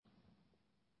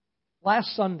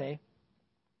Last Sunday,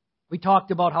 we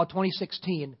talked about how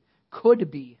 2016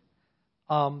 could be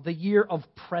the year of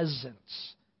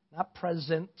presents. Not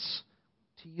presents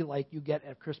like you get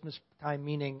at Christmas time,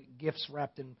 meaning gifts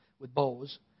wrapped in with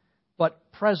bows,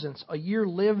 but presence, a year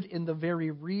lived in the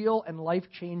very real and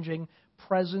life-changing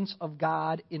presence of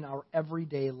God in our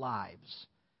everyday lives.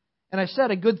 And I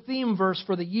said a good theme verse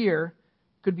for the year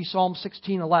could be Psalm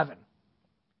 16:11.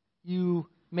 You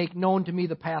make known to me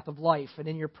the path of life, and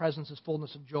in your presence is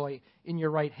fullness of joy. In your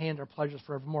right hand are pleasures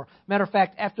forevermore. Matter of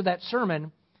fact, after that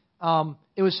sermon,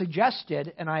 it was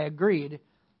suggested, and I agreed,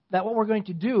 that what we're going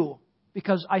to do,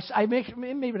 because I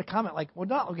made a comment like, well,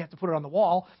 no, we have to put it on the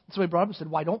wall. And somebody brought up and said,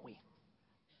 why don't we?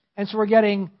 And so we're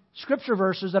getting scripture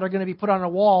verses that are going to be put on a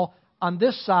wall on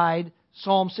this side,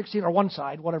 Psalm 16, or one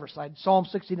side, whatever side, Psalm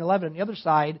 16:11, and the other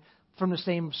side from the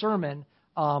same sermon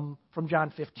from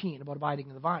John 15 about abiding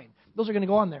in the vine. Those are going to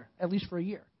go on there, at least for a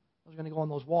year. Those are going to go on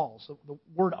those walls, the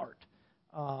word art,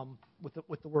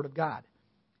 with the Word of God.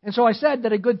 And so I said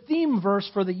that a good theme verse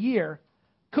for the year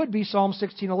could be Psalm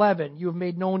 16:11. You have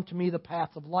made known to me the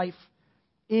path of life.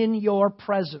 In your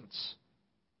presence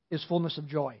is fullness of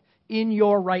joy. In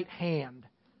your right hand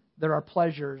there are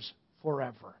pleasures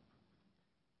forever.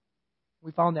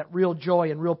 We found that real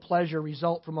joy and real pleasure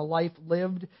result from a life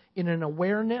lived in an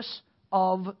awareness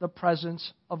of the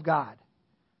presence of God.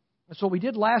 And so we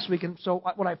did last week, and so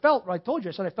what I told you,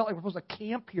 I said I felt like we're supposed to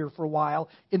camp here for a while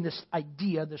in this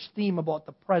idea, this theme about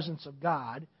the presence of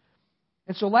God.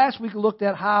 And so last week we looked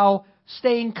at how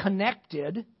staying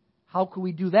connected, how could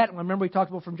we do that? And remember we talked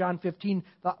about from John 15,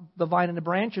 the vine and the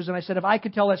branches, and I said if I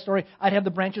could tell that story, I'd have the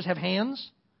branches have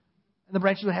hands, and the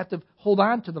branches would have to hold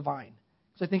on to the vine.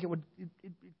 Because I think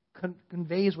it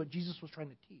conveys what Jesus was trying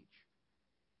to teach.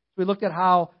 So we looked at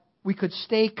how we could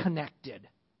stay connected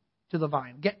to the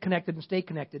vine, get connected and stay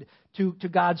connected to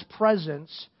God's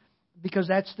presence, because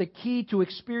that's the key to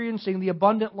experiencing the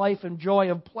abundant life and joy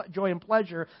and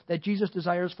pleasure that Jesus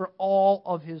desires for all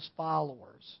of His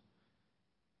followers.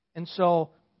 And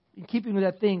so, in keeping with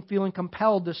that thing, feeling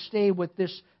compelled to stay with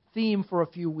this theme for a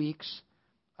few weeks,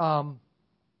 to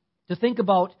think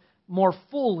about more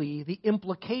fully the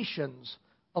implications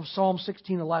of Psalm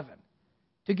 16:11.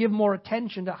 To give more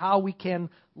attention to how we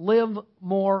can live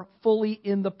more fully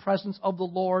in the presence of the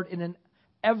Lord in an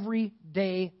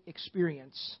everyday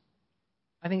experience.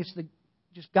 I think it's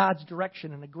just God's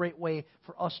direction and a great way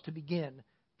for us to begin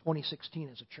 2016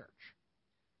 as a church.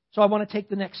 So I want to take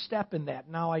the next step in that.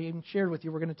 Now I even shared with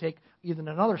you we're going to take even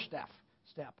another step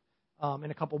in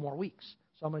a couple more weeks.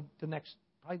 So I'm going to,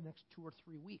 probably the next 2 or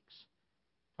 3 weeks,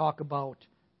 talk about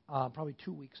probably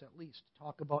 2 weeks at least,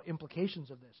 talk about implications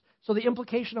of this. So the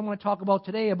implication I want to talk about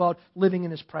today about living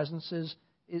in His presence is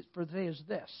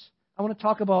this. I want to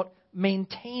talk about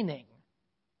maintaining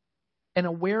an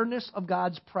awareness of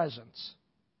God's presence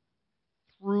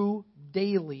through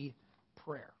daily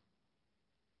prayer.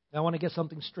 Now, I want to get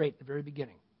something straight at the very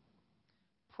beginning.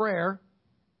 Prayer,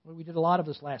 we did a lot of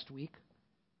this last week,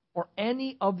 or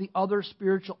any of the other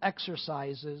spiritual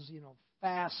exercises,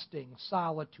 fasting,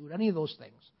 solitude, any of those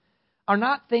things, are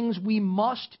not things we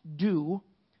must do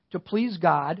to please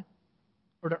God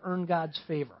or to earn God's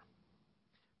favor.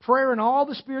 Prayer and all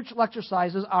the spiritual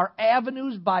exercises are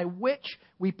avenues by which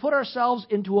we put ourselves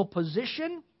into a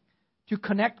position to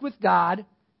connect with God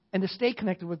and to stay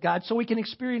connected with God so we can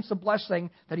experience the blessing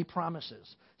that He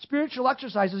promises. Spiritual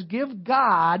exercises give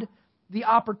God the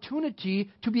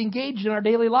opportunity to be engaged in our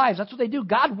daily lives. That's what they do.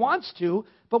 God wants to,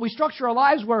 but we structure our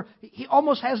lives where He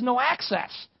almost has no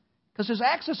access, because His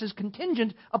access is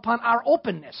contingent upon our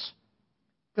openness,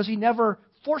 because He never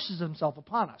forces Himself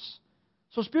upon us.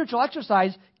 So spiritual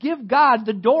exercise give God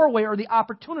the doorway or the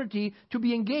opportunity to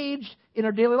be engaged in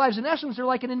our daily lives. In essence, they're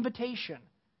like an invitation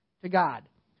to God.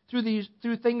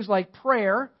 Through things like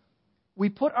prayer, we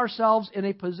put ourselves in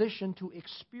a position to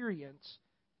experience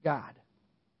God.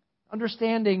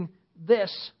 Understanding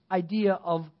this idea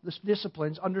of the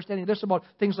disciplines, understanding this about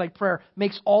things like prayer,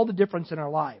 makes all the difference in our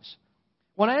lives.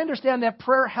 When I understand that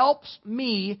prayer helps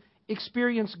me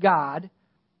experience God,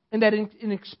 and that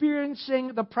in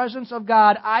experiencing the presence of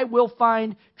God, I will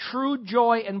find true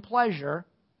joy and pleasure,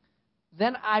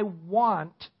 then I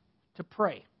want to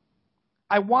pray.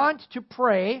 I want to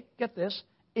pray, get this,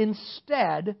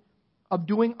 instead of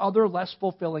doing other less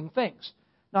fulfilling things.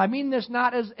 Now, I mean this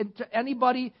not as to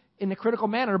anybody in a critical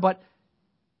manner, but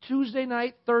Tuesday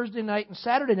night, Thursday night, and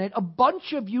Saturday night, a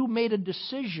bunch of you made a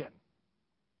decision.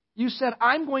 You said,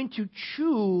 I'm going to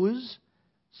choose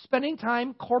spending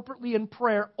time corporately in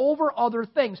prayer over other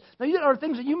things. Now, these are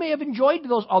things that you may have enjoyed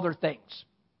those other things.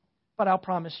 But I'll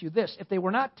promise you this. If they were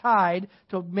not tied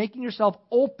to making yourself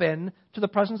open to the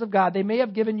presence of God, they may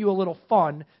have given you a little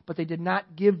fun, but they did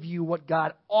not give you what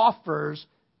God offers,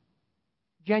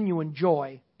 genuine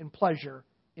joy and pleasure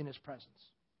in His presence.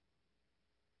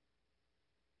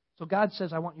 So God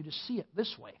says, I want you to see it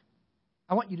this way.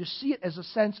 I want you to see it as a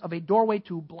sense of a doorway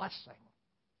to blessing.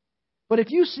 But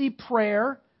if you see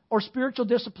prayer or spiritual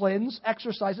disciplines,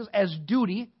 exercises as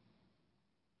duty,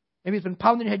 maybe it's been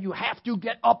pounded in your head, you have to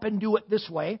get up and do it this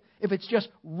way. If it's just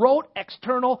rote,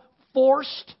 external,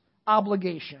 forced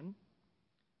obligation,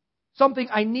 something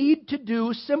I need to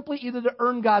do simply either to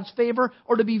earn God's favor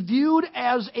or to be viewed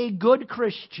as a good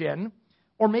Christian,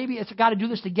 or maybe it's got to do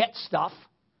this to get stuff,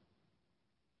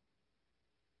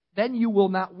 then you will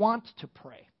not want to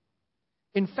pray.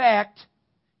 In fact,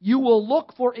 you will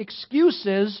look for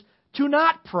excuses to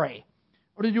not pray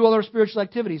or to do other spiritual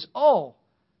activities. Oh,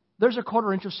 there's a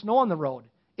quarter-inch of snow on the road.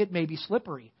 It may be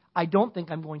slippery. I don't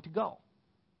think I'm going to go.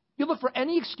 You look for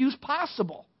any excuse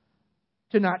possible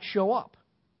to not show up.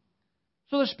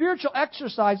 So the spiritual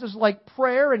exercises like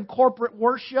prayer and corporate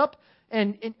worship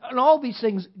and all these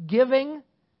things, giving,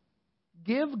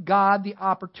 give God the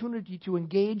opportunity to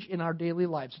engage in our daily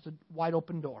lives. It's a wide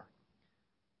open door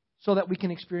so that we can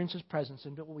experience His presence.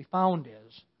 And what we found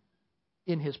is,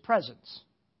 in His presence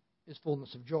is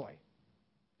fullness of joy.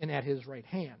 And at His right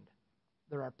hand,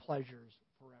 there are pleasures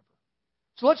forever.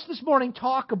 So let's this morning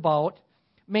talk about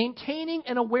maintaining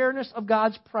an awareness of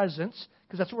God's presence,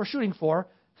 because that's what we're shooting for,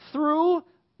 through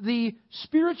the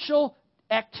spiritual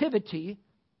activity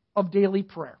of daily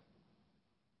prayer.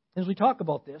 As we talk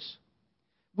about this,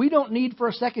 we don't need for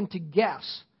a second to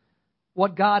guess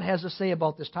what God has to say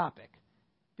about this topic.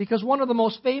 Because one of the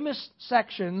most famous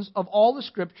sections of all the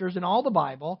Scriptures in all the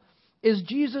Bible is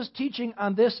Jesus teaching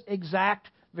on this exact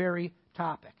very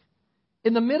topic.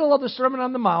 In the middle of the Sermon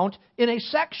on the Mount, in a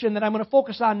section that I'm going to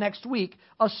focus on next week,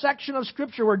 a section of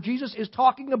Scripture where Jesus is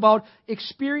talking about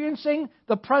experiencing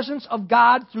the presence of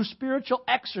God through spiritual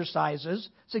exercises.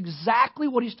 It's exactly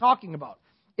what He's talking about.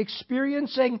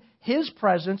 Experiencing His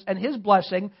presence and His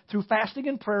blessing through fasting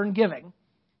and prayer and giving.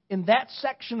 In that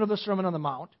section of the Sermon on the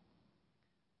Mount,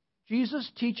 Jesus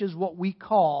teaches what we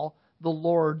call the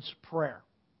Lord's Prayer.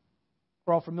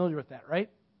 We're all familiar with that, right?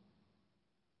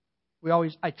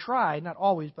 I try, not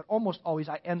always, but almost always,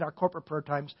 I end our corporate prayer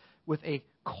times with a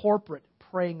corporate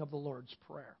praying of the Lord's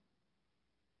Prayer.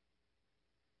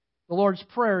 The Lord's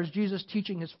Prayer is Jesus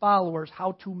teaching His followers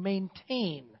how to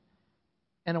maintain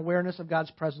an awareness of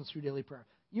God's presence through daily prayer.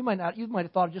 You might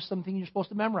have thought of just something you're supposed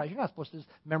to memorize. You're not supposed to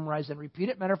memorize and repeat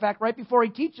it. Matter of fact, right before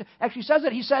He actually says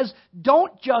it, He says,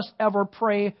 don't just ever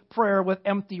pray prayer with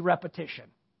empty repetition.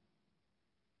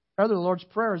 Rather, the Lord's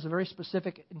Prayer is a very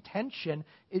specific intention.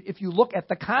 If you look at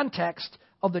the context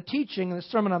of the teaching in the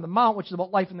Sermon on the Mount, which is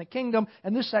about life in the kingdom,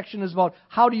 and this section is about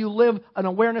how do you live an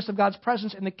awareness of God's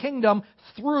presence in the kingdom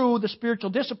through the spiritual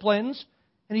disciplines,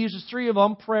 and He uses 3 of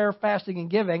them, prayer, fasting,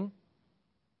 and giving.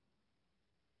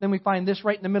 Then we find this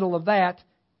right in the middle of that.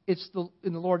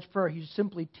 In the Lord's Prayer, He's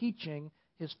simply teaching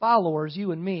His followers,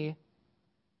 you and me,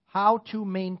 how to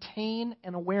maintain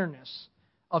an awareness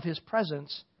of His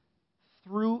presence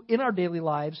in our daily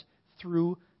lives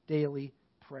through daily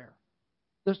prayer.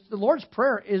 The Lord's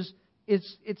Prayer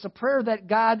it's a prayer that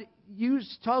God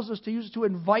tells us to use to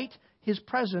invite His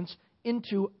presence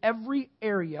into every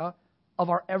area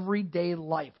of our everyday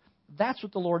life. That's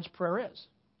what the Lord's Prayer is.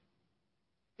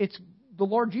 It's the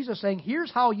Lord Jesus saying,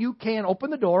 here's how you can open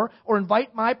the door or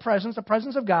invite my presence, the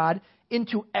presence of God,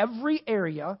 into every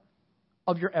area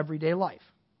of your everyday life.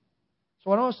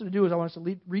 So what I want us to do is I want us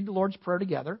to read the Lord's Prayer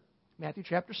together, Matthew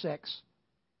chapter 6,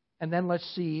 and then let's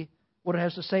see what it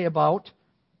has to say about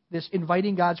this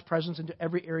inviting God's presence into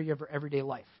every area of your everyday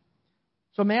life.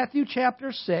 So Matthew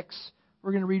chapter 6,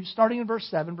 we're going to read starting in verse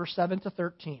 7 to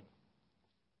 13.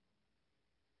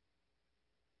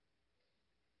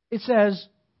 It says,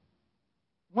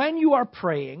 when you are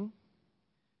praying,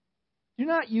 do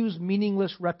not use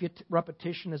meaningless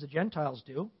repetition as the Gentiles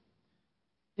do.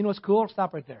 You know what's cool?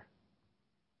 Stop right there.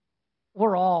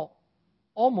 We're all,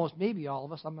 almost maybe all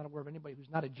of us, I'm not aware of anybody who's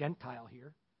not a Gentile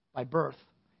here by birth,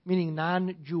 meaning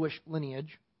non-Jewish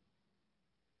lineage.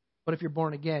 But if you're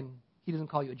born again, He doesn't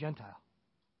call you a Gentile.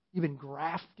 You've been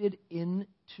grafted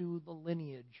into the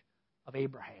lineage of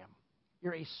Abraham.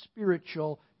 You're a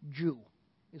spiritual Jew,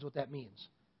 is what that means.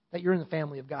 That you're in the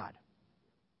family of God.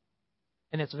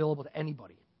 And it's available to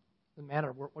anybody. It doesn't matter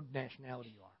what nationality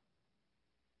you are.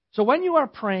 So when you are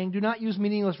praying, do not use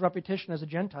meaningless repetition as the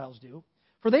Gentiles do,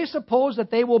 for they suppose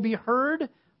that they will be heard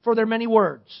for their many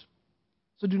words.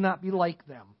 So do not be like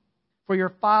them. For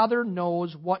your Father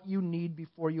knows what you need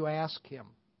before you ask Him.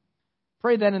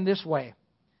 Pray then in this way.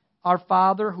 Our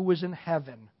Father who is in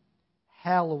heaven,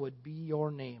 hallowed be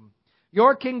your name.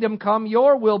 Your kingdom come,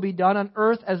 your will be done on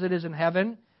earth as it is in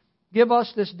heaven. Give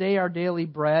us this day our daily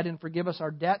bread, and forgive us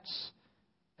our debts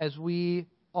as we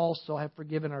also have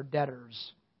forgiven our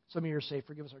debtors. Some of you say,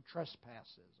 forgive us our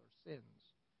trespasses, our sins.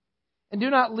 And do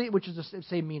not lead, which is the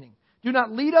same meaning. Do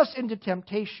not lead us into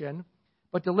temptation,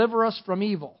 but deliver us from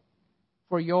evil.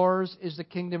 For yours is the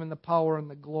kingdom and the power and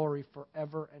the glory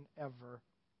forever and ever.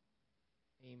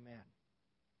 Amen.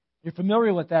 You're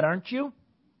familiar with that, aren't you?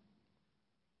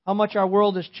 How much our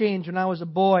world has changed. When I was a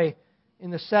boy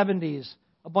in the 70s,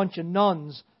 a bunch of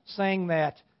nuns sang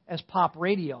that as pop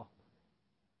radio.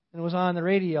 And it was on the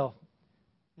radio.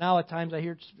 Now at times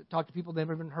I talk to people that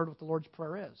never even heard what the Lord's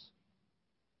Prayer is.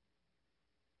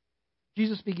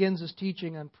 Jesus begins his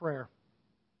teaching on prayer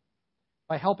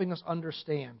by helping us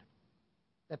understand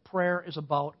that prayer is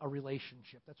about a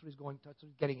relationship. That's what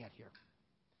he's getting at here.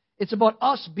 It's about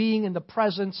us being in the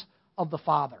presence of the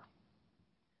Father.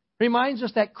 It reminds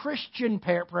us that Christian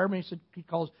prayer, he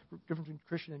calls different between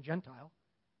Christian and Gentile,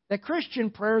 that Christian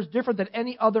prayer is different than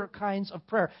any other kinds of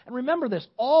prayer. And remember this,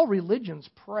 all religions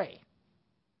pray.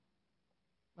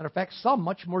 Matter of fact, some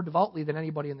much more devoutly than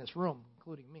anybody in this room,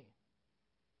 including me.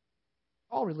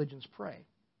 All religions pray.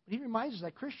 But he reminds us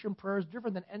that Christian prayer is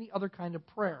different than any other kind of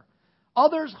prayer.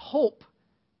 Others hope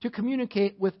to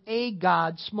communicate with a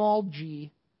God, small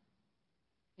g,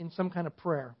 in some kind of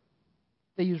prayer.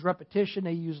 They use repetition,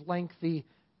 they use lengthy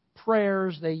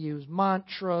prayers, they use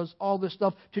mantras, all this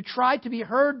stuff, to try to be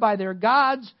heard by their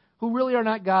gods who really are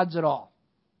not gods at all.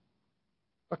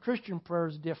 But Christian prayer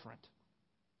is different.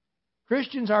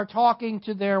 Christians are talking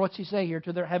to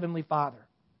to their Heavenly Father.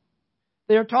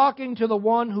 They are talking to the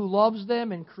one who loves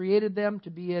them and created them to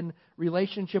be in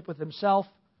relationship with himself.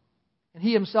 And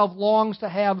he himself longs to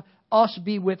have us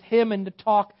be with him and to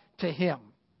talk to him.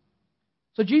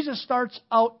 So Jesus starts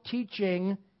out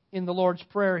teaching in the Lord's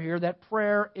Prayer here that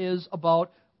prayer is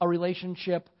about a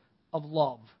relationship of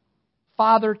love.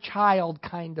 Father-child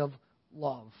kind of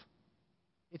love.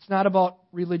 It's not about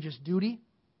religious duty.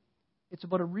 It's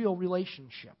about a real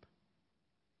relationship.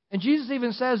 And Jesus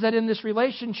even says that in this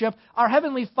relationship, our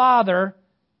Heavenly Father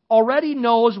already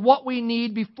knows what we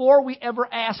need before we ever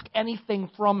ask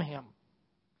anything from him.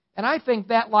 And I think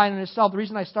that line in itself, the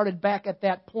reason I started back at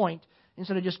that point,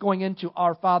 instead of just going into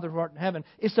our Father who art in heaven,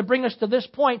 is to bring us to this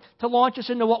point to launch us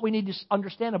into what we need to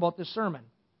understand about this sermon.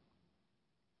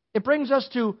 It brings us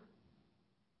to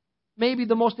maybe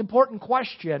the most important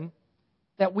question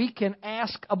that we can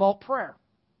ask about prayer.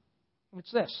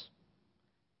 It's this.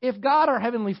 If God, our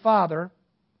Heavenly Father,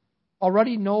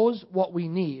 already knows what we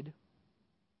need,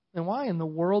 then why in the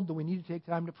world do we need to take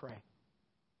time to pray?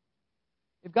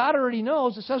 If God already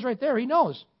knows, it says right there, He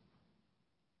knows.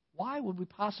 Why would we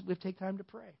possibly take time to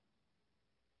pray?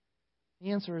 The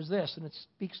answer is this, and it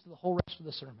speaks to the whole rest of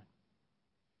the sermon.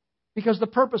 Because the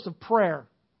purpose of prayer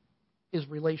is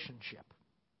relationship.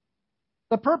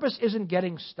 The purpose isn't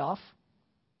getting stuff.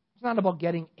 It's not about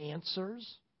getting answers.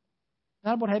 It's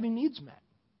not about having needs met.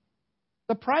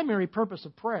 The primary purpose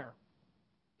of prayer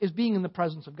is being in the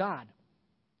presence of God.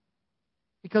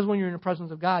 Because when you're in the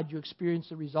presence of God, you experience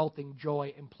the resulting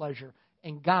joy and pleasure.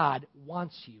 And God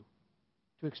wants you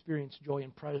to experience joy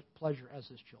and pleasure as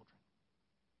His children.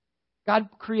 God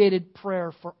created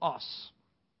prayer for us,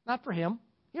 not for Him.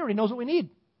 He already knows what we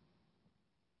need.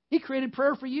 He created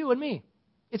prayer for you and me.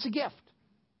 It's a gift.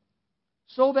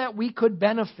 So that we could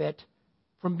benefit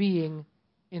from being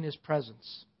in His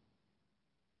presence.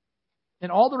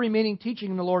 And all the remaining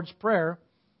teaching in the Lord's Prayer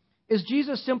is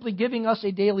Jesus simply giving us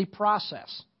a daily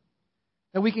process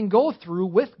that we can go through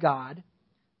with God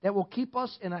that will keep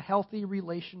us in a healthy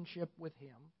relationship with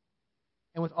Him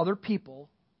and with other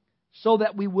people so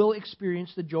that we will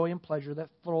experience the joy and pleasure that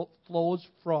flows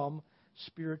from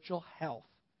spiritual health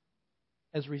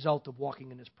as a result of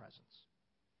walking in His presence.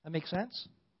 That make sense?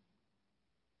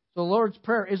 So the Lord's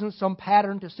Prayer isn't some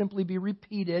pattern to simply be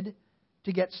repeated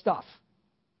to get stuff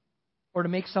or to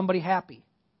make somebody happy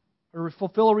or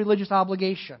fulfill a religious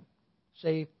obligation.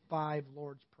 Say 5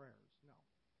 Lord's Prayers. No.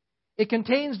 It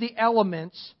contains the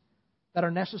elements that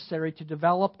are necessary to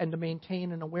develop and to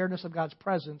maintain an awareness of God's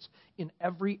presence in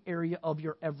every area of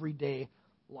your everyday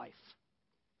life.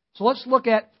 So let's look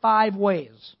at 5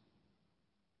 ways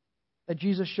that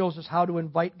Jesus shows us how to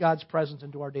invite God's presence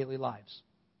into our daily lives.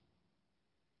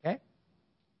 Okay?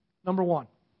 Number 1,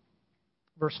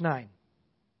 verse 9.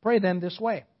 Pray then this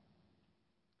way.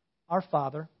 Our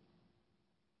Father,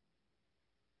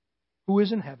 who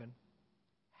is in heaven,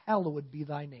 hallowed be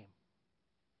thy name.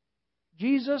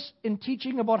 Jesus, in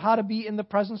teaching about how to be in the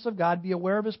presence of God, be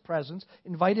aware of His presence,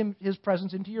 invite His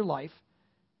presence into your life,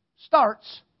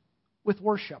 starts with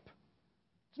worship.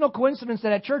 It's no coincidence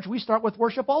that at church we start with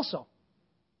worship also.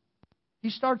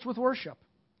 He starts with worship.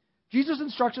 Jesus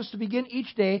instructs us to begin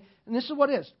each day, and this is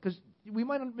what it is, because we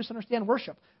might misunderstand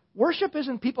worship. Worship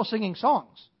isn't people singing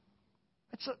songs.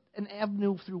 It's an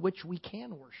avenue through which we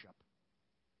can worship.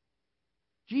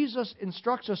 Jesus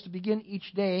instructs us to begin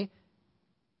each day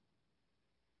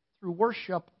through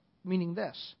worship, meaning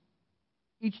this: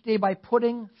 each day by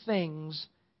putting things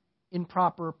in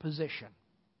proper position.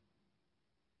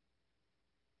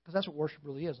 Because that's what worship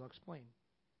really is. I'll explain.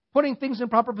 Putting things in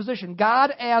proper position.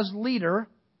 God as leader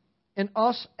and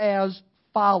us as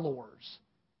followers.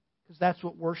 Because that's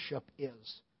what worship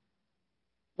is.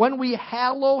 When we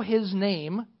hallow His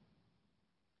name,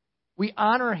 we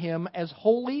honor Him as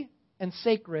holy and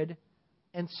sacred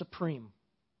and supreme.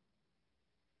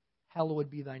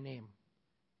 Hallowed be thy name.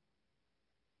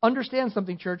 Understand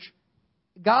something, church.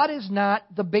 God is not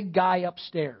the big guy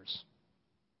upstairs.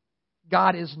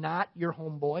 God is not your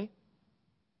homeboy.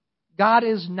 God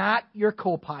is not your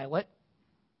co-pilot.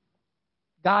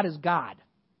 God is God.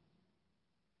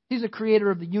 He's the creator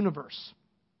of the universe.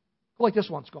 Go like this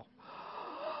once. Go.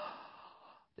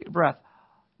 Take a breath.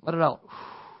 Let it out.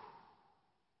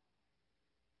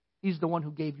 He's the one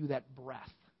who gave you that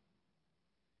breath.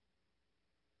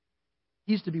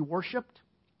 He's to be worshipped.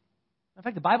 In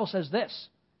fact, the Bible says this: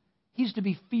 He's to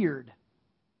be feared.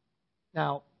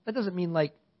 Now, that doesn't mean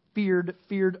like feared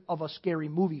of a scary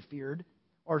movie feared,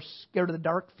 or scared of the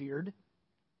dark feared.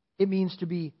 It means to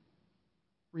be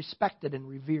respected and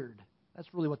revered.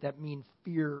 That's really what that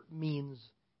fear means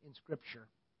in Scripture.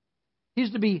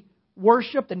 He's to be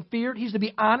worshipped and feared. He's to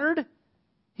be honored.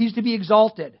 He's to be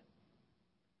exalted.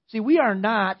 See, we are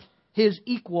not His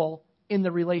equal in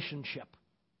the relationship.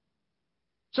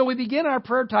 So we begin our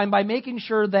prayer time by making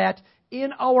sure that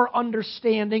in our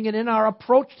understanding and in our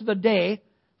approach to the day,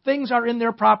 things are in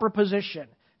their proper position.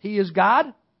 He is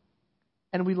God,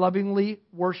 and we lovingly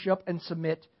worship and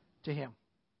submit to Him.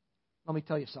 Let me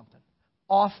tell you something.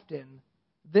 Often,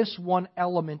 this one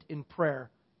element in prayer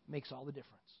makes all the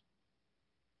difference.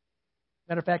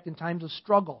 Matter of fact, in times of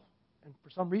struggle, and for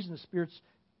some reason the Spirit's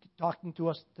talking to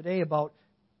us today about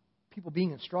people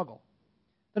being in struggle.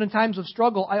 But in times of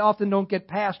struggle, I often don't get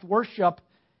past worship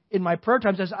in my prayer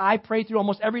times. As I pray through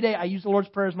almost every day, I use the Lord's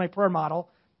Prayer as my prayer model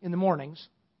in the mornings.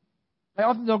 I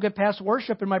often don't get past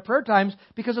worship in my prayer times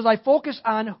because as I focus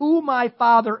on who my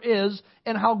Father is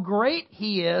and how great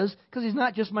He is, because He's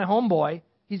not just my homeboy,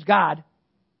 He's God,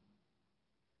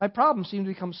 my problems seem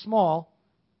to become small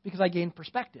because I gain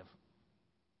perspective.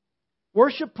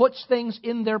 Worship puts things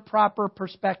in their proper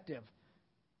perspective.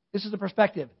 This is the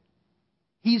perspective.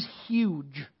 He's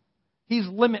huge. He's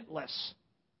limitless.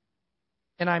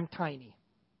 And I'm tiny.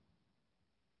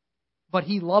 But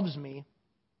He loves me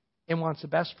and wants the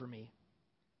best for me,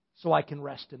 so I can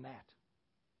rest in that.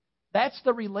 That's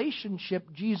the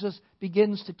relationship Jesus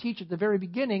begins to teach at the very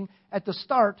beginning, at the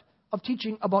start of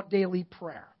teaching about daily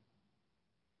prayer.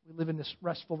 We live in this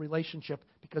restful relationship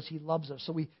because He loves us.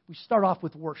 So we start off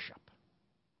with worship.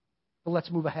 But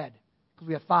let's move ahead, because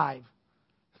we have 5.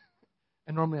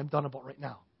 And normally I'm done about right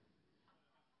now.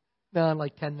 Now in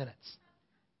like 10 minutes.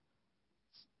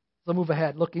 So move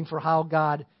ahead, looking for how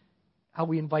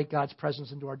we invite God's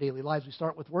presence into our daily lives. We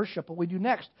start with worship. What we do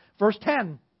next, verse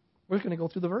 10. We're going to go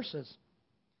through the verses.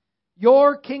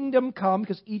 Your kingdom come,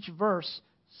 because each verse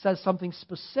says something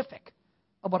specific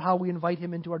about how we invite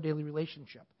Him into our daily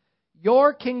relationship.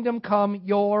 Your kingdom come,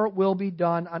 your will be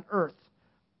done on earth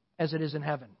as it is in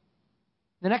heaven.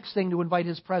 The next thing to invite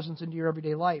His presence into your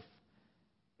everyday life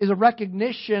is a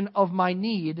recognition of my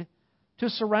need to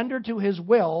surrender to His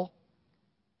will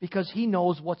because He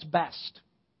knows what's best.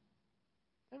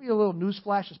 Maybe a little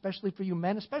newsflash, especially for you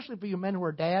men who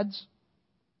are dads.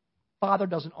 Father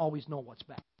doesn't always know what's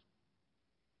best.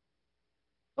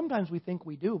 Sometimes we think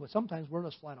we do, but sometimes we're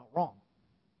just flat out wrong.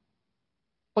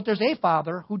 But there's a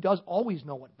Father who does always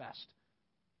know what's best.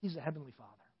 He's the Heavenly Father.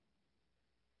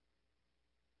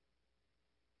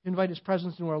 To invite His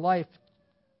presence into our life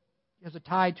is a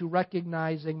tie to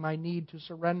recognizing my need to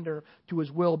surrender to His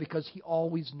will because He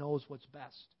always knows what's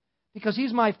best. Because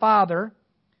He's my Father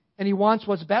and He wants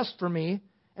what's best for me,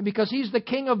 and because He's the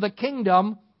King of the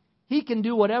kingdom, He can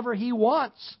do whatever He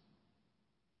wants.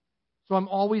 So I'm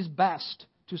always best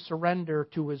to surrender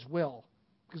to His will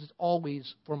because it's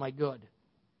always for my good.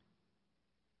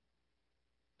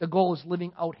 The goal is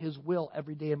living out His will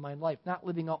every day in my life, not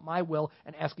living out my will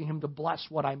and asking Him to bless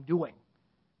what I'm doing.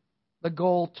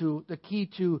 The key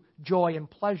to joy and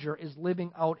pleasure is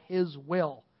living out His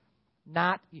will,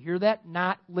 Not, you hear that?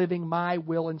 Not living my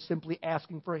will and simply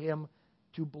asking for Him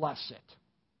to bless it.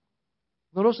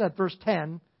 Notice that verse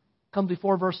 10 comes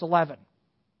before verse 11,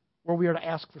 where we are to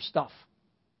ask for stuff.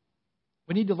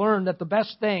 We need to learn that the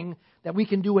best thing that we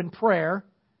can do in prayer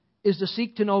is to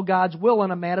seek to know God's will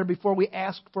in a matter before we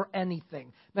ask for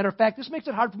anything. Matter of fact, this makes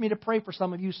it hard for me to pray for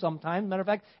some of you sometimes. Matter of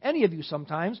fact, any of you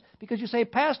sometimes, because you say,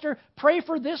 Pastor, pray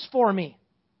for this for me.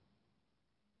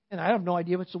 And I have no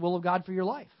idea what's the will of God for your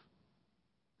life.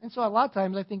 And so a lot of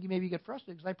times I think you maybe get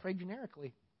frustrated because I pray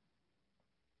generically.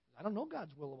 I don't know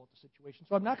God's will about the situation,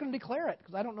 so I'm not going to declare it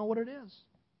because I don't know what it is.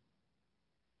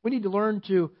 We need to learn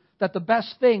that the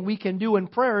best thing we can do in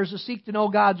prayer is to seek to know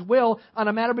God's will on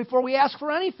a matter before we ask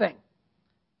for anything.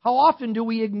 How often do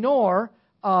we ignore,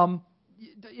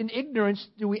 in ignorance,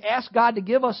 do we ask God to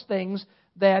give us things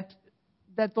that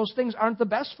those things aren't the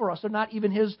best for us? They're not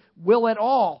even His will at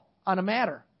all on a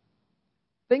matter.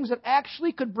 Things that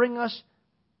actually could bring us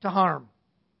to harm.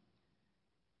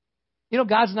 You know,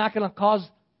 God's not going to cause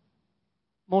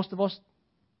most of us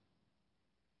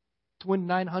to win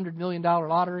 $900 million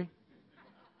lottery.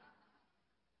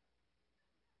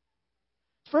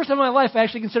 First time in my life I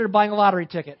actually considered buying a lottery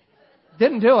ticket.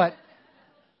 Didn't do it.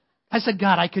 I said,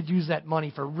 God, I could use that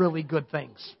money for really good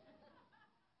things.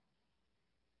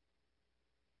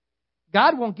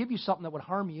 God won't give you something that would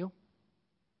harm you.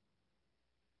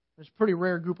 There's a pretty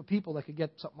rare group of people that could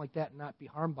get something like that and not be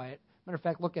harmed by it. Matter of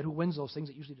fact, look at who wins those things.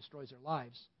 It usually destroys their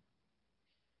lives.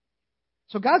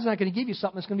 So God's not going to give you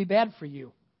something that's going to be bad for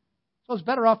you. So it's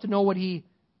better off to know what He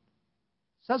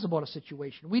says about a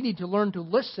situation. We need to learn to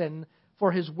listen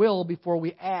for His will before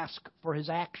we ask for His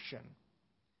action.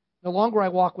 The longer I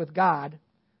walk with God,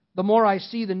 the more I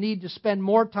see the need to spend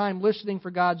more time listening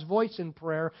for God's voice in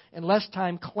prayer and less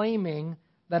time claiming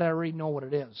that I already know what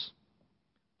it is.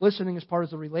 Listening is part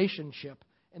of the relationship,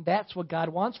 and that's what God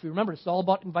wants for you. Remember, it's all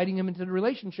about inviting Him into the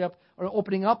relationship or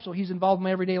opening up so He's involved in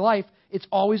my everyday life. It's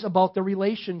always about the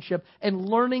relationship, and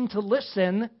learning to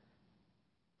listen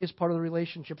is part of the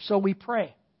relationship. So we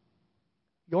pray,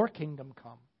 Your kingdom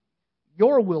come.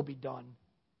 Your will be done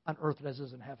on earth as it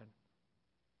is in heaven.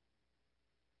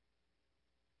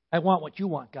 I want what You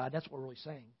want, God. That's what we're really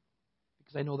saying.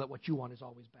 Because I know that what You want is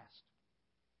always best.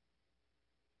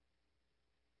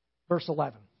 Verse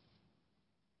 11.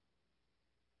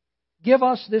 Give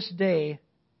us this day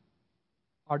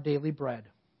our daily bread.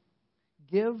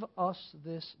 Give us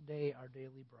this day our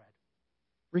daily bread.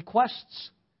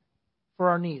 Requests for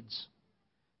our needs.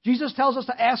 Jesus tells us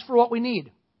to ask for what we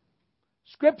need.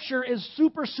 Scripture is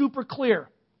super, super clear.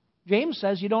 James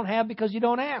says you don't have because you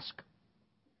don't ask.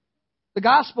 The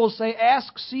Gospels say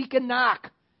ask, seek, and knock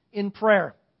in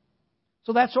prayer.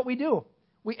 So that's what we do.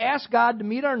 We ask God to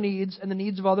meet our needs and the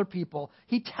needs of other people.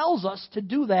 He tells us to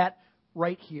do that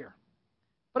right here.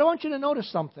 But I want you to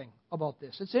notice something about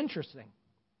this. It's interesting.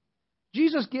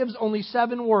 Jesus gives only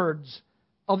 7 words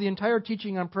of the entire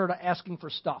teaching on prayer to asking for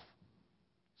stuff.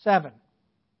 7.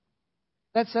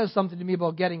 That says something to me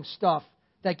about getting stuff,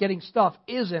 that getting stuff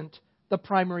isn't the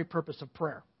primary purpose of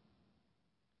prayer.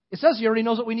 It says He already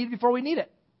knows what we need before we need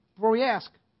it, before we ask.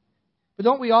 But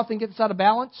don't we often get this out of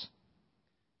balance?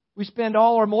 We spend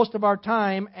all or most of our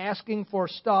time asking for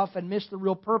stuff and miss the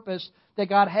real purpose that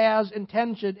God has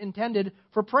intended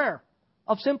for prayer,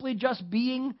 of simply just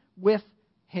being with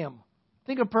Him.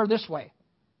 Think of prayer this way.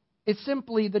 It's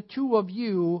simply the two of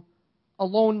you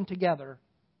alone together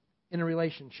in a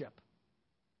relationship.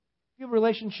 If you have a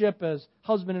relationship as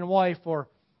husband and wife or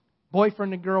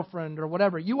boyfriend and girlfriend or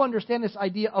whatever, you understand this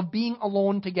idea of being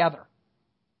alone together.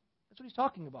 That's what He's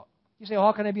talking about. You say,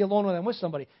 how can I be alone when I'm with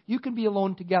somebody? You can be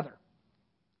alone together.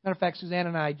 Matter of fact, Suzanne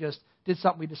and I just did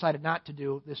something we decided not to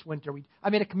do this winter. I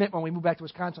made a commitment when we moved back to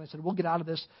Wisconsin. I said, we'll get out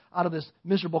of this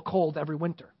miserable cold every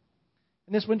winter.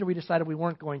 And this winter we decided we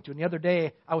weren't going to. And the other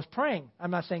day I was praying. I'm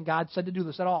not saying God said to do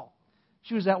this at all.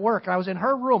 She was at work. And I was in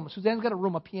her room. Suzanne's got a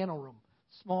room, a piano room,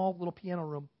 small little piano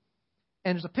room.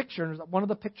 And there's a picture. And one of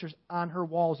the pictures on her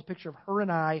wall is a picture of her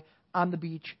and I on the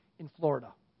beach in Florida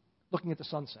looking at the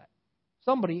sunset.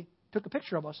 Somebody took a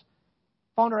picture of us,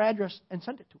 found our address, and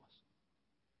sent it to us.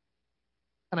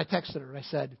 And I texted her and I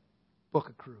said, book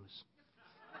a cruise.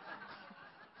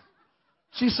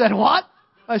 She said, what?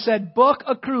 I said, book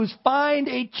a cruise. Find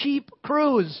a cheap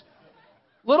cruise.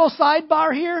 Little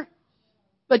sidebar here.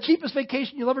 The cheapest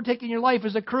vacation you'll ever take in your life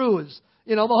is a cruise.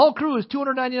 You know, the whole cruise,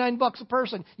 $299 a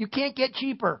person. You can't get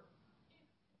cheaper.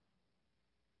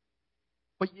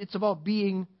 But it's about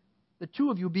being, the two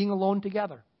of you being alone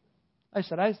together. I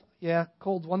said,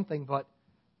 cold's one thing, but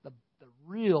the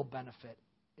real benefit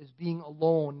is being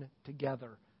alone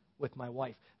together with my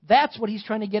wife. That's what He's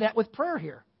trying to get at with prayer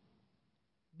here.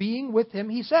 being with Him.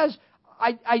 He says,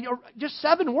 I just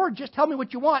 7 words, just tell me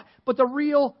what you want. But the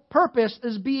real purpose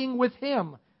is being with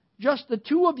Him. Just the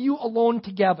two of you alone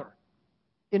together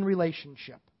in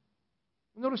relationship.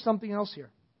 Notice something else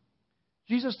here.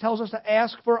 Jesus tells us to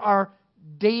ask for our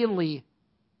daily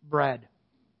bread.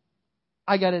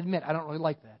 I got to admit, I don't really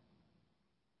like that.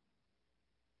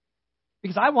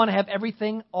 Because I want to have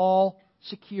everything all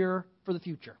secure for the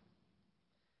future.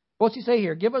 What's He say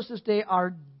here? Give us this day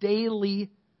our daily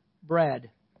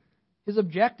bread. His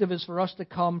objective is for us to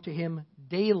come to Him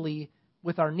daily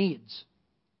with our needs.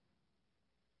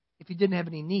 If He didn't have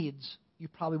any needs, you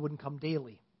probably wouldn't come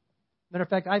daily. Matter of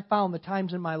fact, I've found the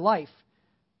times in my life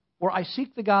where I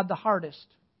seek the God the hardest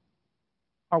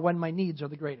are when my needs are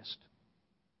the greatest.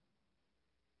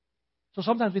 So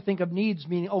sometimes we think of needs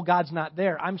meaning, oh, God's not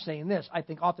there. I'm saying this. I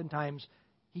think oftentimes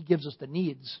He gives us the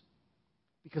needs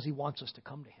because He wants us to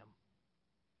come to Him.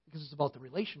 Because it's about the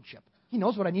relationship. He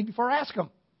knows what I need before I ask Him.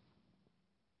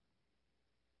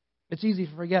 It's easy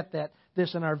to forget that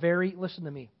this in our very, listen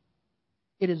to me,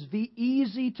 it is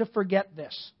easy to forget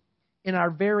this in our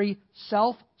very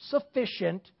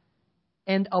self-sufficient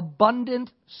and abundant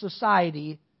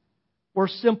society where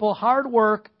simple hard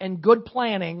work and good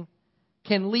planning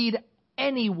can lead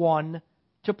anyone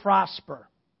to prosper.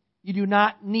 You do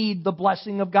not need the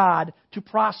blessing of God to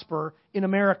prosper in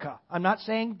America. I'm not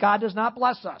saying God does not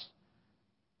bless us.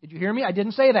 Did you hear me? I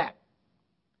didn't say that.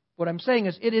 What I'm saying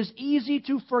is it is easy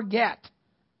to forget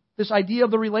this idea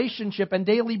of the relationship and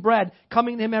daily bread,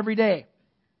 coming to Him every day.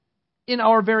 In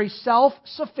our very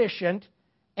self-sufficient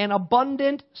and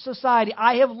abundant society,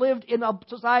 I have lived in a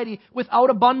society without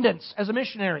abundance as a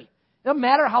missionary. It doesn't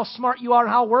matter how smart you are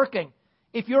and how working.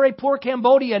 If you're a poor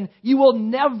Cambodian, you will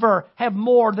never have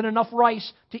more than enough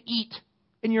rice to eat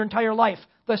in your entire life.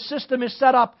 The system is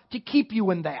set up to keep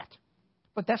you in that.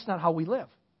 But that's not how we live.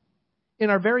 In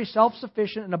our very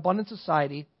self-sufficient and abundant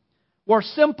society, where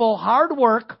simple hard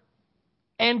work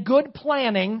and good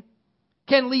planning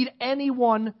can lead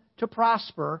anyone to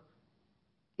prosper,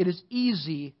 it is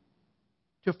easy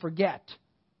to forget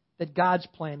that God's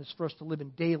plan is for us to live in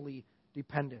daily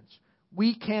dependence.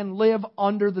 We can live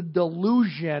under the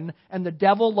delusion, and the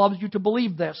devil loves you to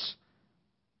believe this,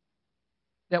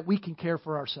 that we can care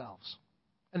for ourselves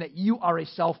and that you are a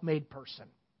self-made person.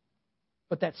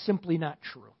 But that's simply not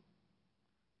true.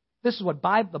 This is what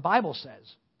the Bible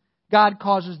says. God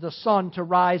causes the sun to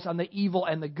rise on the evil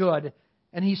and the good,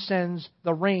 and He sends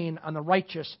the rain on the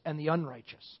righteous and the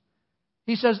unrighteous.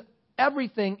 He says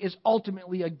everything is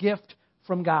ultimately a gift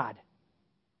from God.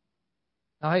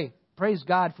 Now, hey, praise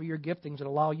God for your giftings that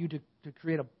allow you to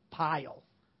create a pile.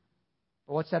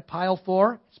 But what's that pile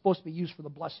for? It's supposed to be used for the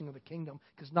blessing of the kingdom,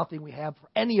 because nothing we have,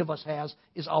 any of us has,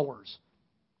 is ours.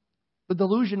 The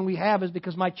delusion we have is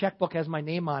because my checkbook has my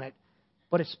name on it,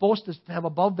 but it's supposed to have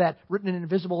above that, written in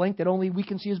invisible ink that only we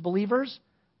can see as believers,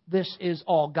 this is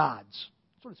all God's.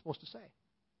 That's what it's supposed to say.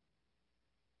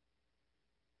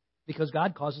 Because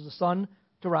God causes the sun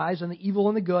to rise on the evil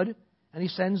and the good, and He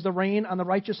sends the rain on the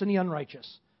righteous and the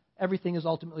unrighteous. Everything is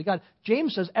ultimately God.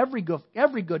 James says every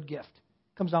good gift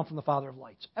comes down from the Father of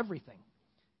lights. Everything.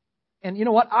 And you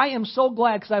know what? I am so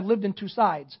glad, because I've lived in two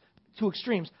sides, two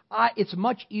extremes. It's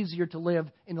much easier to live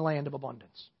in the land of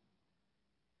abundance.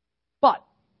 But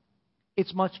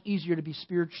it's much easier to be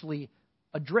spiritually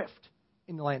adrift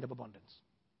in the land of abundance.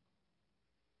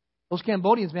 Those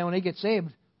Cambodians, man, when they get saved,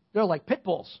 they're like pit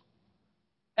bulls.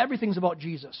 Everything's about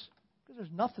Jesus. Because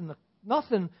there's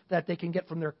nothing that they can get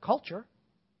from their culture.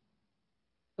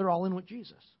 They're all in with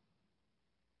Jesus.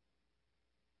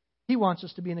 He wants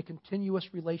us to be in a continuous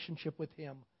relationship with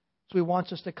Him. So He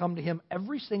wants us to come to Him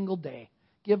every single day.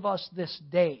 Give us this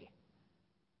day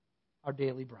our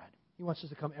daily bread. He wants us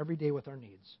to come every day with our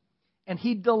needs. And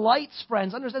He delights,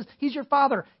 friends. Understand, He's your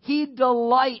Father. He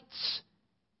delights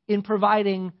in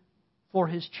providing for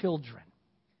His children.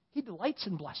 He delights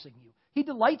in blessing you. He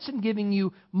delights in giving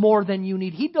you more than you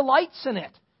need. He delights in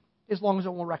it, as long as it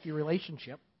won't wreck your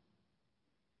relationship.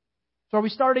 So are we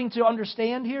starting to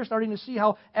understand here, starting to see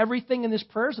how everything in this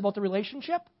prayer is about the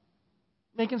relationship?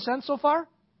 Making sense so far?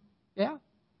 Yeah?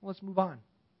 Well, let's move on.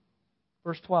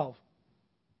 Verse 12.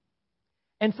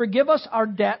 And forgive us our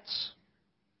debts,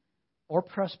 or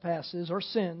trespasses, or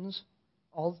sins,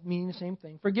 all meaning the same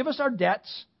thing. Forgive us our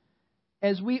debts,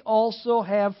 as we also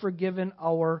have forgiven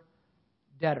our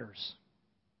debtors.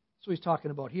 That's what he's talking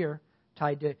about here,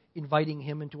 tied to inviting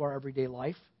Him into our everyday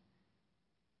life.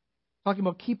 Talking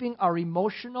about keeping our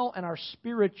emotional and our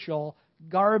spiritual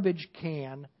garbage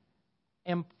can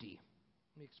empty.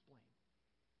 Let me explain.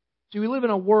 See, we live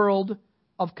in a world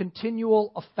of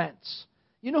continual offense.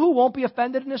 You know who won't be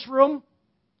offended in this room?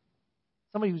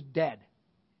 Somebody who's dead.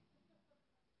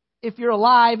 If you're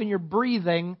alive and you're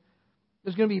breathing,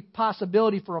 there's going to be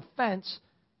possibility for offense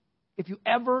if you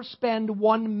ever spend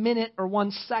 1 minute or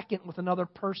 1 second with another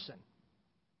person.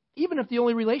 Even if the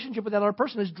only relationship with that other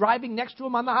person is driving next to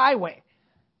them on the highway,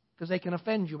 because they can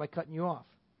offend you by cutting you off.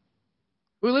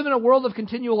 We live in a world of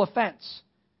continual offense.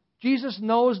 Jesus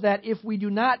knows that if we do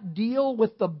not deal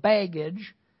with the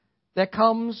baggage that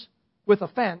comes with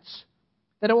offense,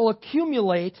 that it will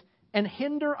accumulate and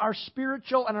hinder our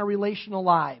spiritual and our relational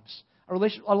lives. Our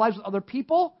lives with other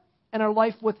people and our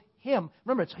life with Him.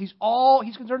 Remember, all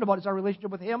He's concerned about is our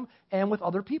relationship with Him and with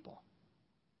other people.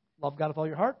 Love God with all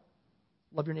your heart.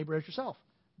 Love your neighbor as yourself.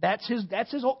 It's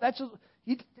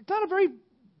not a very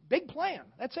big plan.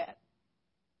 That's it.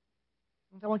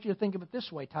 I want you to think of it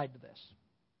this way, tied to this.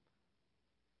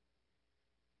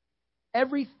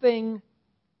 Everything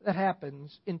that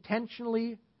happens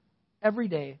intentionally every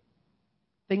day,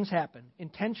 things happen,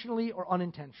 intentionally or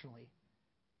unintentionally.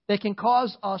 They can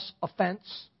cause us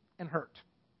offense and hurt.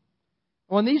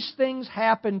 When these things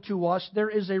happen to us, there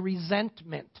is a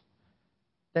resentment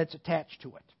that's attached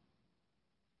to it.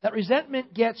 That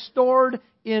resentment gets stored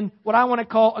in what I want to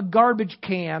call a garbage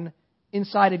can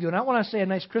inside of you. And I don't want to say a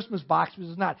nice Christmas box,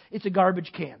 because it's not. It's a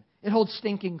garbage can. It holds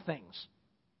stinking things.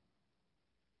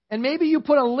 And maybe you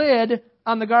put a lid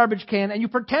on the garbage can and you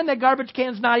pretend that garbage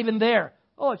can's not even there.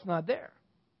 Oh, it's not there.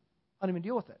 I don't even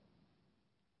deal with it.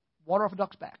 Water off a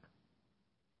duck's back.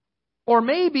 Or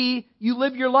maybe you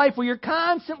live your life where you're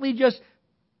constantly just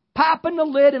popping the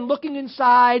lid and looking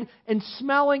inside and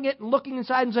smelling it and looking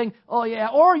inside and saying, oh yeah.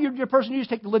 Or you're the person who just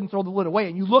take the lid and throw the lid away.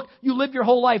 And you live your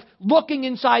whole life looking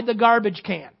inside the garbage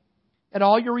can at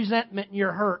all your resentment and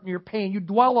your hurt and your pain. You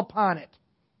dwell upon it.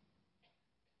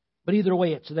 But either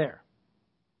way, it's there.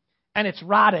 And it's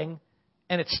rotting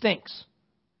and it stinks.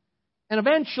 And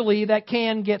eventually that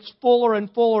can gets fuller and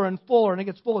fuller and fuller, and it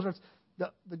gets fuller.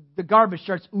 The garbage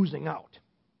starts oozing out.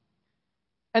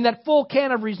 And that full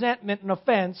can of resentment and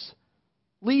offense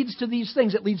leads to these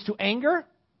things. It leads to anger.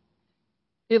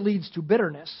 It leads to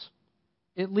bitterness.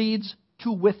 It leads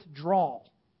to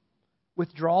withdrawal.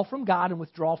 Withdrawal from God and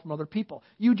withdrawal from other people.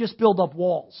 You just build up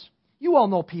walls. You all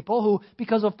know people who,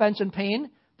 because of offense and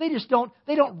pain, they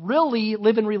don't really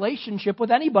live in relationship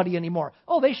with anybody anymore.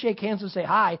 Oh, they shake hands and say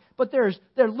hi, but there's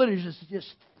literally just this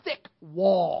thick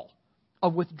wall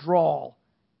of withdrawal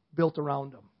built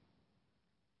around them.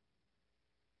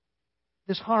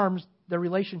 This harms their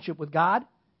relationship with God,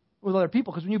 with other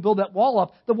people, because when you build that wall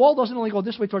up, the wall doesn't only go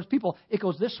this way towards people, it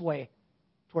goes this way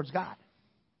towards God.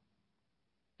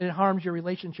 And it harms your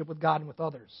relationship with God and with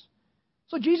others.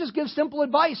 So Jesus gives simple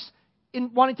advice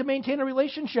in wanting to maintain a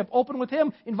relationship, open with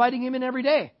Him, inviting Him in every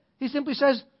day. He simply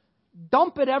says,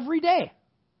 dump it every day.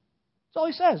 That's all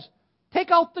He says. Take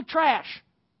out the trash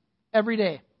every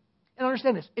day. And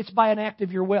understand this, it's by an act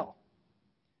of your will.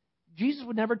 Jesus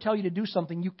would never tell you to do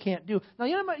something you can't do. Now,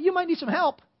 you might need some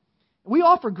help. We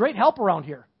offer great help around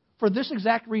here for this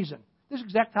exact reason, this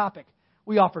exact topic.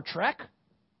 We offer Trek,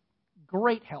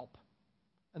 great help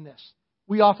in this.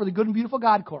 We offer the Good and Beautiful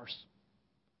God course.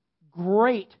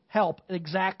 Great help in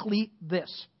exactly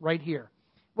this right here.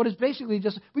 What is basically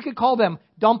just, we could call them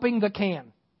dumping the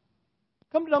can.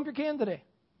 Come to dump your can today.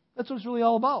 That's what it's really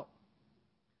all about.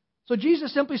 So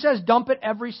Jesus simply says, dump it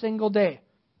every single day.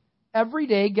 Every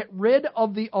day, get rid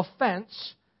of the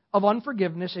offense of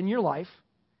unforgiveness in your life.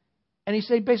 And he's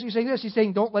basically saying this. He's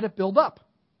saying, don't let it build up.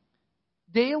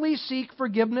 Daily seek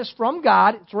forgiveness from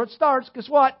God. It's where it starts. Guess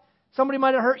what? Somebody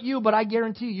might have hurt you, but I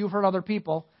guarantee you've hurt other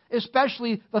people.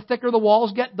 Especially the thicker the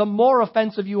walls get, the more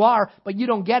offensive you are. But you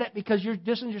don't get it because you're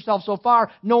distancing yourself so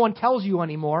far, no one tells you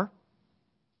anymore.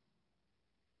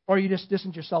 Or you just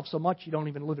distance yourself so much you don't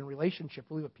even live in relationship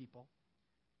really with people.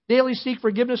 Daily seek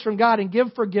forgiveness from God and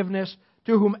give forgiveness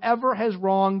to whomever has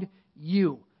wronged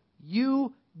you.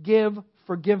 You give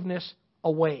forgiveness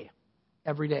away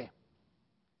every day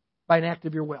by an act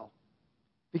of your will.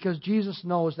 Because Jesus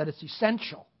knows that it's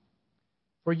essential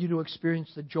for you to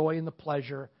experience the joy and the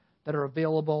pleasure that are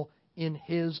available in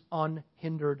His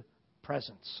unhindered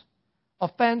presence.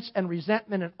 Offense and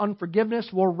resentment and unforgiveness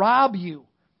will rob you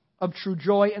of true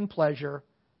joy and pleasure.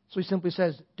 So He simply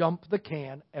says, dump the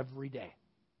can every day.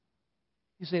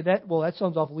 You say that, well, that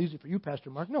sounds awful easy for you,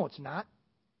 Pastor Mark. No, it's not.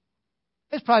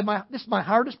 This is my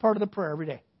hardest part of the prayer every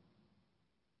day.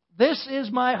 This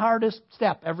is my hardest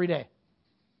step every day.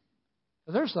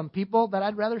 There's some people that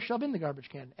I'd rather shove in the garbage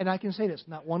can. And I can say this,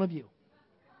 not one of you.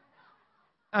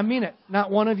 I mean it, not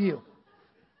one of you.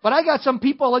 But I got some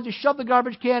people that just shove the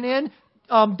garbage can in,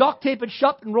 duct tape it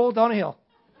shut, and roll it down a hill.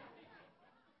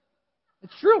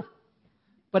 It's true.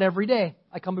 But every day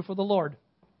I come before the Lord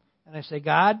And I say,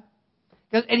 God,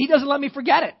 and He doesn't let me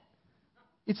forget it.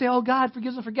 You'd say, oh, God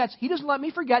forgives and forgets. He doesn't let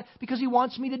me forget because He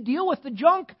wants me to deal with the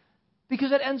junk,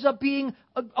 because it ends up being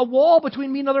a wall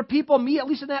between me and other people, me, at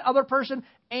least in that other person,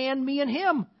 and me and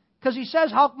Him. Because He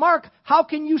says, Mark, how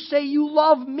can you say you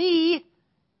love me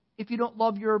if you don't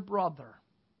love your brother?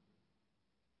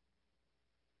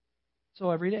 So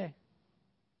every day,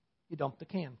 you dump the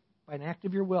can by an act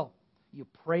of your will. You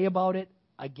pray about it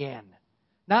again.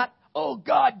 Not, oh,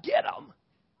 God, get them.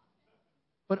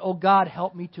 But, oh, God,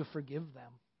 help me to forgive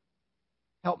them.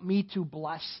 Help me to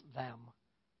bless them.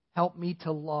 Help me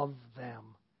to love them.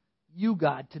 You,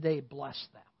 God, today bless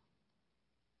them.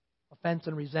 Offense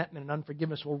and resentment and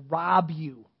unforgiveness will rob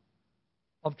you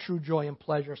of true joy and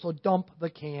pleasure. So dump the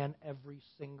can every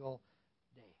single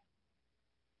day.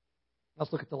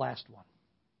 Let's look at the last one.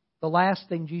 The last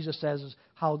thing Jesus says is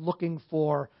looking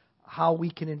for how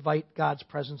we can invite God's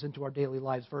presence into our daily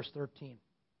lives. Verse 13.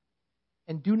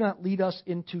 And do not lead us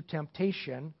into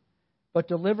temptation, but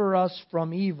deliver us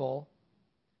from evil.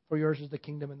 For yours is the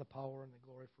kingdom and the power and the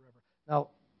glory forever. Now,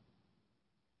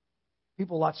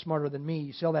 people a lot smarter than me,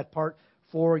 you see how that part,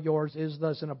 for yours is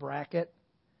thus in a bracket?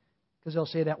 Because they'll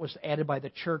say that was added by the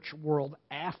church world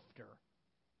after.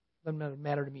 Doesn't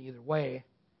matter to me either way.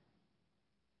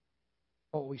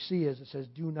 What we see is it says,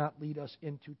 do not lead us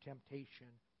into temptation,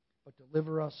 but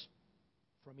deliver us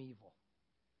from evil.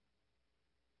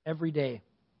 Every day,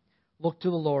 look to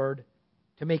the Lord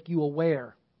to make you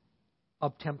aware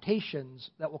of temptations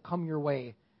that will come your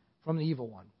way from the evil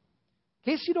one.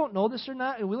 In case you don't know this or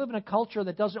not, we live in a culture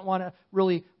that doesn't want to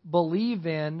really believe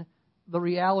in the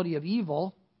reality of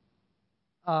evil.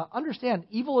 Understand,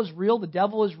 evil is real, the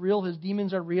devil is real, his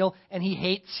demons are real, and he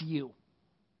hates you.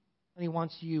 And he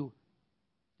wants you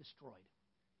destroyed.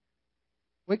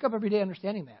 Wake up every day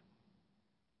understanding that.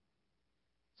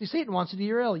 See, Satan wants to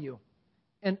derail you.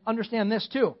 And understand this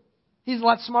too. He's a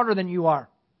lot smarter than you are.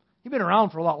 He's been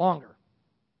around for a lot longer.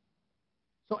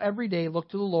 So every day look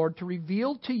to the Lord to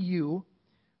reveal to you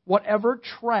whatever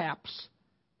traps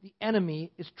the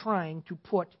enemy is trying to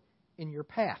put in your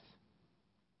path.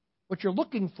 What you're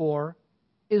looking for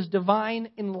is divine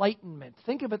enlightenment.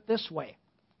 Think of it this way.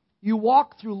 You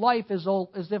walk through life as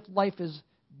if life is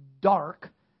dark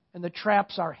and the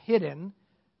traps are hidden.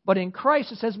 But in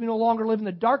Christ, it says we no longer live in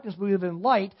the darkness, but we live in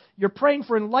light. You're praying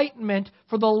for enlightenment,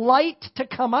 for the light to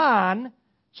come on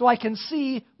so I can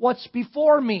see what's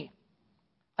before me.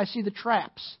 I see the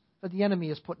traps that the enemy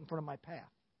has put in front of my path.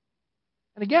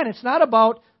 And again,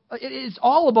 it's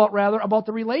all about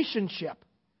the relationship.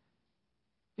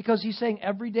 Because he's saying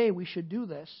every day we should do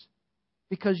this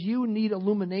because you need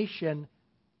illumination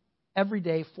every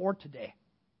day for today.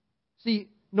 See,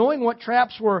 knowing what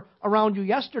traps were around you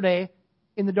yesterday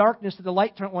in the darkness that the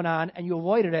light went on and you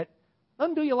avoided it,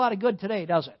 doesn't do you a lot of good today,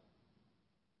 does it?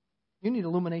 You need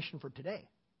illumination for today.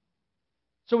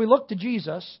 So we look to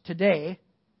Jesus today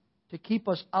to keep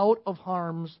us out of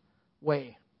harm's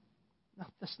way. Now,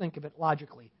 let's think of it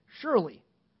logically. Surely,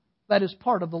 that is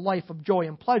part of the life of joy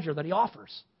and pleasure that He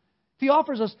offers. If He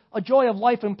offers us a joy of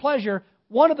life and pleasure,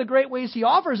 one of the great ways He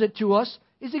offers it to us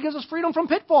is He gives us freedom from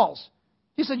pitfalls.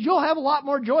 He said, you'll have a lot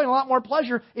more joy and a lot more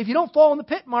pleasure if you don't fall in the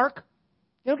pit, Mark.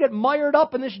 You don't get mired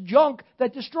up in this junk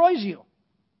that destroys you.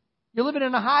 You're living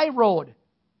in a high road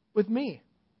with me.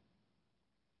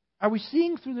 Are we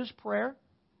seeing through this prayer?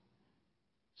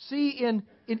 See in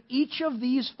each of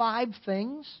these 5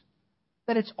 things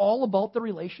that it's all about the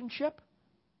relationship?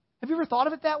 Have you ever thought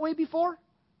of it that way before?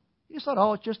 You just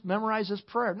thought, it's just memorize this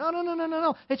prayer.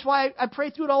 No. It's why I pray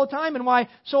through it all the time and why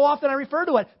so often I refer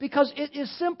to it. Because it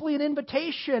is simply an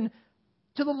invitation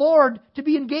to the Lord to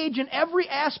be engaged in every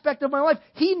aspect of my life.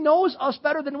 He knows us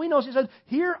better than we know us. He says,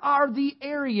 here are the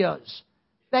areas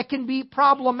that can be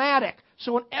problematic.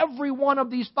 So in every one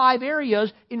of these 5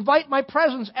 areas, invite my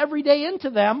presence every day into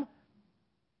them.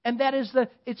 And that is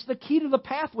it's the key to the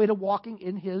pathway to walking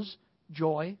in His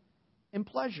joy and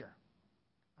pleasure.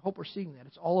 I hope we're seeing that.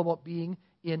 It's all about being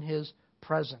in His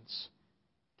presence,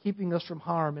 keeping us from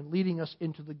harm and leading us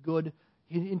into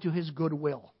His good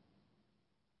will.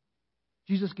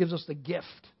 Jesus gives us the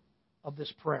gift of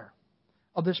this prayer.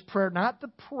 Not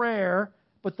the prayer,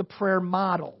 but the prayer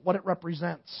model, what it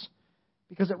represents.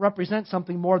 Because it represents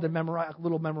something more than a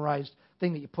little memorized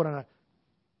thing that you put on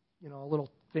a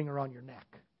little thing around your neck.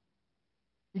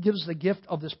 He gives us the gift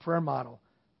of this prayer model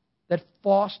that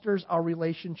fosters our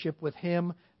relationship with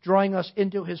Him, drawing us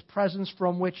into His presence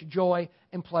from which joy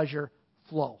and pleasure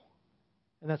flow.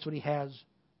 And that's what He has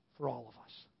for all of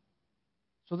us.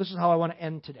 So this is how I want to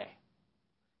end today.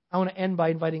 I want to end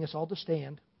by inviting us all to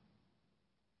stand.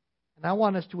 And I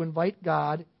want us to invite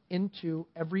God into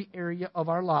every area of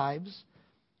our lives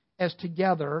as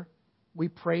together we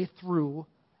pray through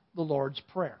the Lord's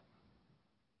Prayer.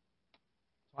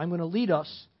 I'm going to lead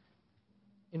us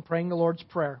in praying the Lord's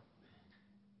Prayer.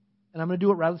 And I'm going to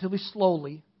do it relatively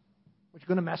slowly, which is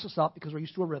going to mess us up because we're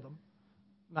used to a rhythm.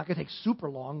 I'm not going to take super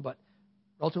long, but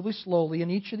relatively slowly. In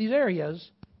each of these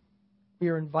areas, we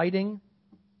are inviting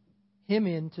Him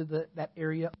into that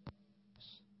area.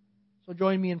 So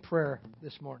join me in prayer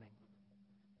this morning.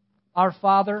 Our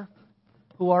Father,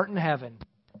 who art in heaven,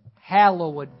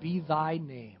 hallowed be Thy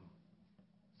name.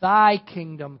 Thy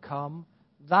kingdom come,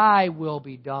 Thy will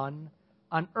be done,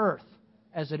 on earth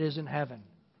as it is in heaven.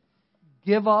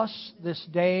 Give us this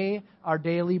day our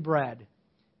daily bread,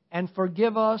 and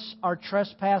forgive us our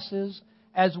trespasses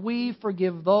as we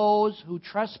forgive those who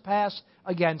trespass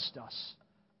against us.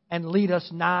 And lead us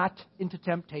not into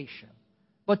temptation,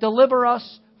 but deliver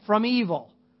us from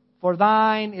evil. For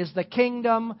Thine is the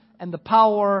kingdom and the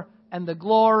power and the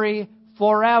glory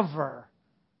forever.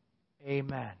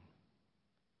 Amen.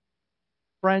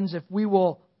 Friends, if we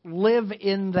will live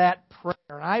in that prayer,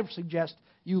 and I suggest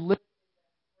you live in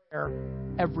that prayer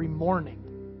every morning,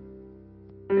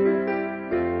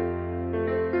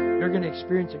 you're going to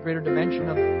experience a greater dimension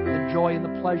of the joy and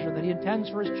the pleasure that He intends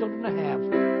for His children to have.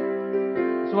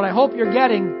 So what I hope you're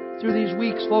getting through these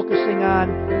weeks focusing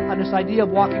on this idea of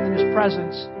walking in His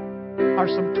presence are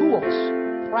some tools,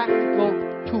 practical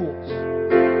tools,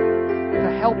 to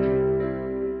help you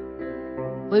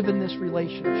live in this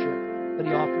relationship that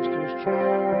He offers to His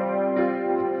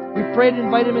children. We've prayed and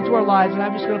invited Him into our lives, and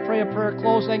I'm just going to pray a prayer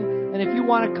closing. And if you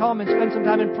want to come and spend some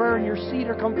time in prayer in your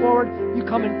seat or come forward, you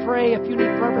come and pray. If you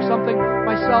need prayer for something,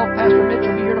 myself, Pastor Mitch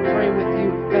will be here to pray with you.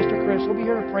 Pastor Chris will be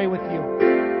here to pray with you.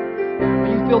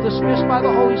 When you feel dismissed by the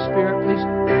Holy Spirit, please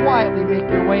quietly make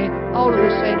your way out of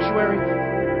the sanctuary.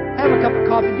 Have a cup of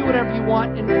coffee, do whatever you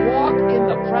want, and walk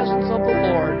in the presence of the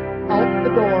Lord out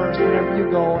the doors whenever you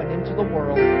go and into the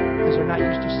world, because they're not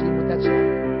used to seeing what that's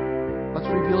like. Let's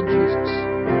reveal Jesus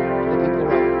to the people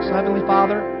around us. So, Heavenly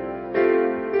Father,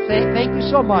 thank you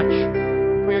so much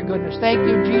for your goodness. Thank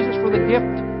you, Jesus, for the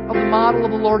gift of the model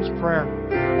of the Lord's Prayer.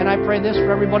 And I pray this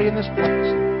for everybody in this place.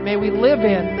 May we live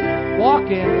in, walk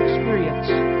in, experience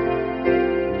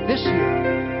this year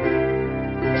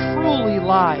truly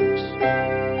lives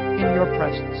in your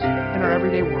presence, in our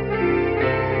everyday work.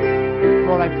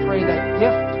 Lord, I pray that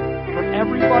gift for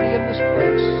everybody in this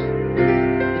place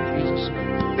in Jesus'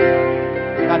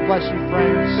 name. God bless you,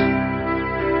 friends.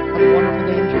 Have a wonderful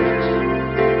day in Jesus.